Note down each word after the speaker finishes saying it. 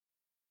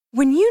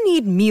When you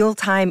need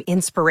mealtime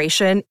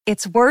inspiration,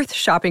 it's worth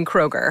shopping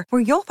Kroger,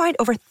 where you'll find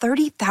over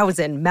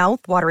 30,000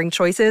 mouth-watering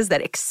choices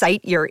that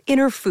excite your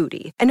inner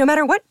foodie. And no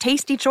matter what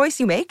tasty choice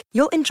you make,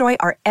 you'll enjoy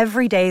our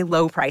everyday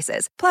low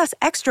prices, plus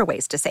extra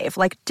ways to save,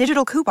 like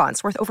digital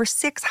coupons worth over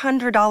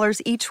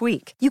 $600 each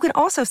week. You can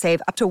also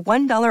save up to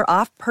 $1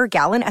 off per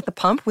gallon at the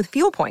pump with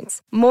fuel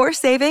points. More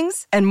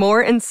savings and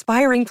more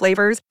inspiring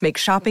flavors make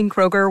shopping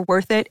Kroger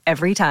worth it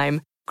every time.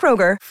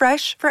 Kroger,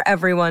 fresh for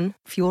everyone.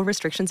 Fuel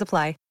restrictions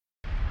apply.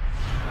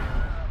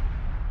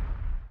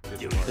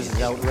 This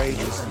is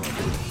outrageous.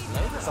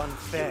 It's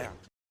unfair.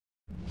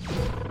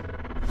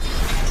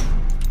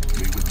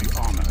 We would be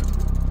honored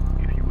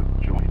if you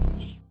would join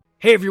us.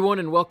 Hey everyone,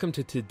 and welcome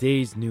to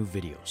today's new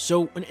video.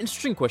 So, an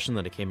interesting question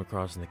that I came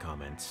across in the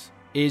comments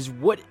is,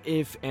 what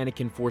if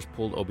Anakin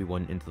force-pulled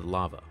Obi-Wan into the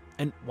lava?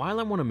 And while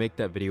I want to make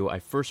that video, I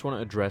first want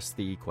to address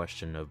the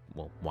question of,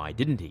 well, why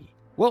didn't he?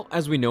 Well,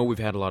 as we know, we've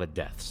had a lot of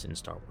deaths in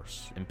Star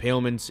Wars.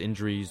 Impalements,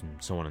 injuries, and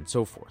so on and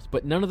so forth.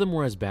 But none of them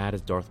were as bad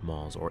as Darth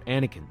Maul's or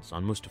Anakin's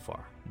on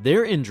Mustafar.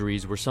 Their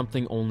injuries were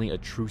something only a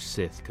true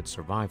Sith could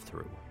survive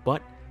through.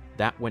 But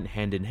that went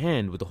hand in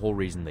hand with the whole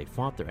reason they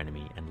fought their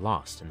enemy and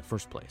lost in the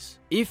first place.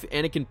 If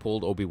Anakin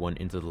pulled Obi-Wan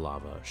into the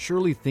lava,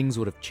 surely things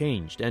would have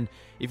changed. And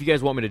if you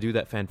guys want me to do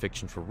that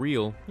fanfiction for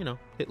real,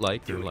 hit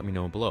like or let me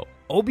know below.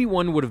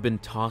 Obi-Wan would have been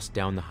tossed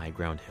down the high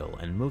ground hill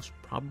and most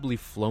probably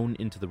flown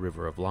into the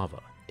river of lava,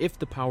 if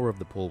the power of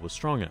the pull was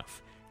strong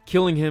enough,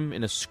 killing him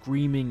in a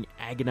screaming,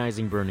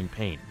 agonizing, burning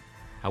pain.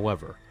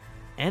 However,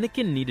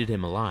 Anakin needed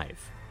him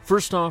alive.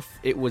 First off,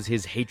 it was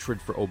his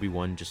hatred for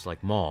Obi-Wan, just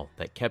like Maul,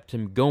 that kept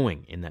him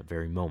going in that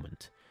very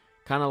moment.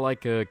 Kinda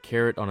like a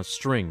carrot on a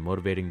string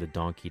motivating the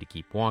donkey to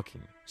keep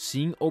walking.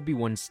 Seeing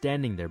Obi-Wan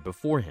standing there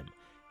before him,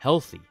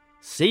 healthy,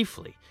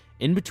 safely,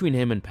 in between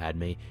him and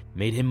Padme,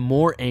 made him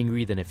more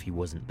angry than if he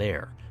wasn't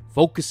there,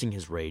 focusing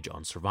his rage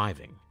on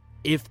surviving.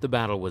 If the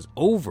battle was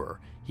over,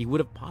 he would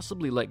have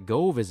possibly let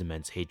go of his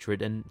immense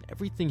hatred, and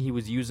everything he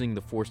was using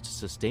the Force to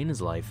sustain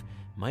his life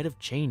might have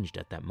changed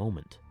at that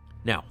moment.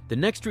 Now, the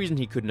next reason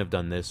he couldn't have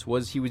done this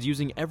was he was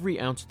using every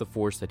ounce of the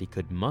Force that he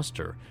could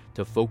muster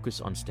to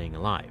focus on staying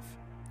alive.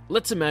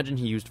 Let's imagine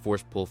he used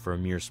Force pull for a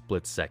mere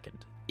split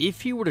second.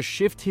 If he were to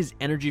shift his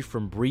energy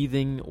from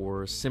breathing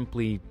or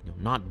simply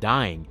not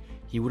dying,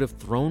 he would have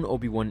thrown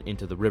Obi-Wan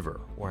into the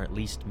river, or at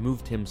least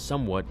moved him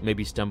somewhat,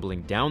 maybe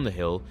stumbling down the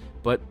hill,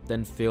 but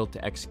then failed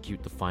to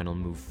execute the final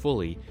move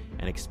fully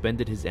and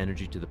expended his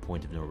energy to the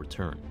point of no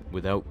return.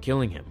 Without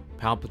killing him,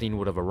 Palpatine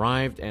would have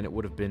arrived and it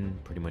would have been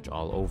pretty much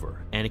all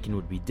over. Anakin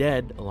would be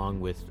dead along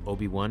with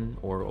Obi-Wan,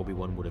 or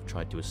Obi-Wan would have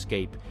tried to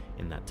escape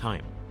in that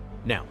time.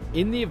 Now,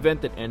 in the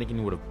event that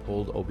Anakin would have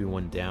pulled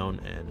Obi-Wan down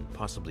and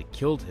possibly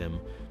killed him,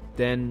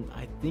 then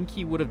I think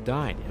he would have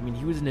died. I mean,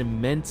 he was in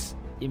immense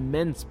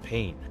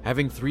pain.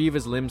 Having 3 of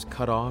his limbs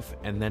cut off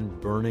and then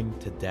burning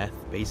to death,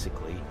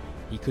 basically.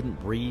 He couldn't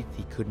breathe,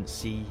 he couldn't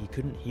see, he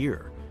couldn't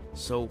hear.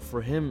 So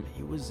for him,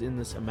 he was in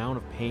this amount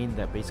of pain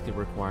that basically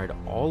required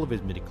all of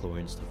his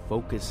midichlorians to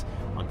focus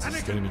on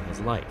sustaining his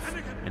life.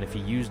 And if he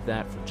used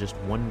that for just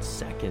 1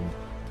 second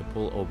to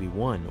pull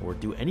Obi-Wan or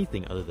do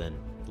anything other than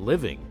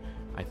living,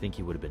 I think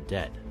he would have been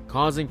dead,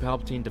 causing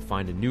Palpatine to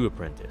find a new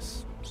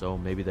apprentice. So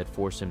maybe that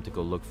forced him to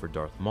go look for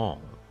Darth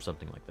Maul, or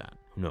something like that.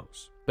 Who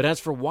knows? But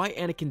as for why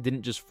Anakin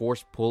didn't just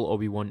force pull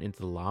Obi-Wan into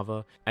the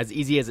lava, as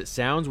easy as it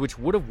sounds, which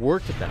would have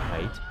worked at that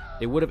height,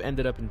 it would have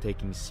ended up in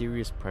taking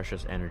serious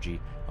precious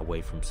energy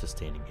away from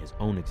sustaining his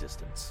own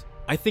existence.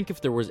 I think if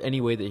there was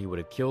any way that he would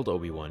have killed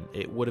Obi-Wan,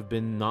 it would have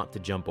been not to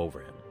jump over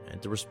him,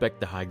 and to respect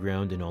the high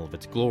ground in all of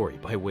its glory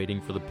by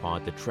waiting for the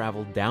pod to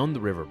travel down the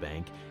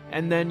riverbank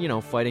and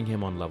then, fighting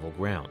him on level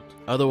ground.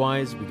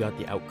 Otherwise, we got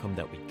the outcome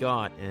that we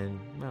got, and,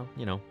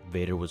 well,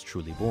 Vader was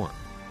truly born.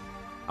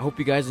 I hope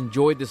you guys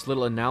enjoyed this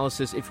little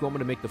analysis. If you want me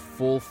to make the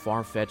full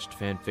far-fetched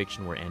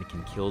fanfiction where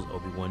Anakin kills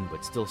Obi-Wan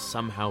but still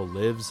somehow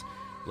lives,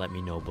 let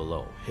me know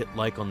below. Hit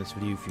like on this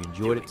video if you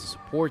enjoyed it to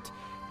support,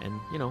 and,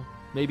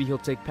 maybe he'll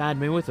take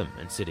Padme with him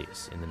and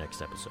Sidious in the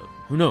next episode.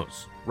 Who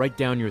knows? Write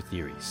down your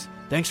theories.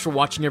 Thanks for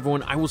watching,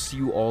 everyone. I will see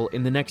you all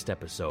in the next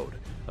episode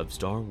of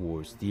Star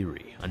Wars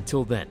Theory.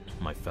 Until then,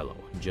 my fellow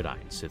Jedi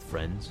and Sith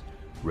friends,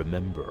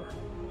 remember,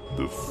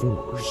 The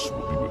Force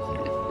will be with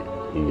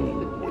you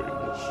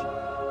always.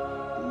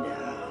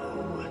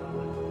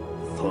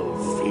 Now,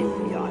 fulfill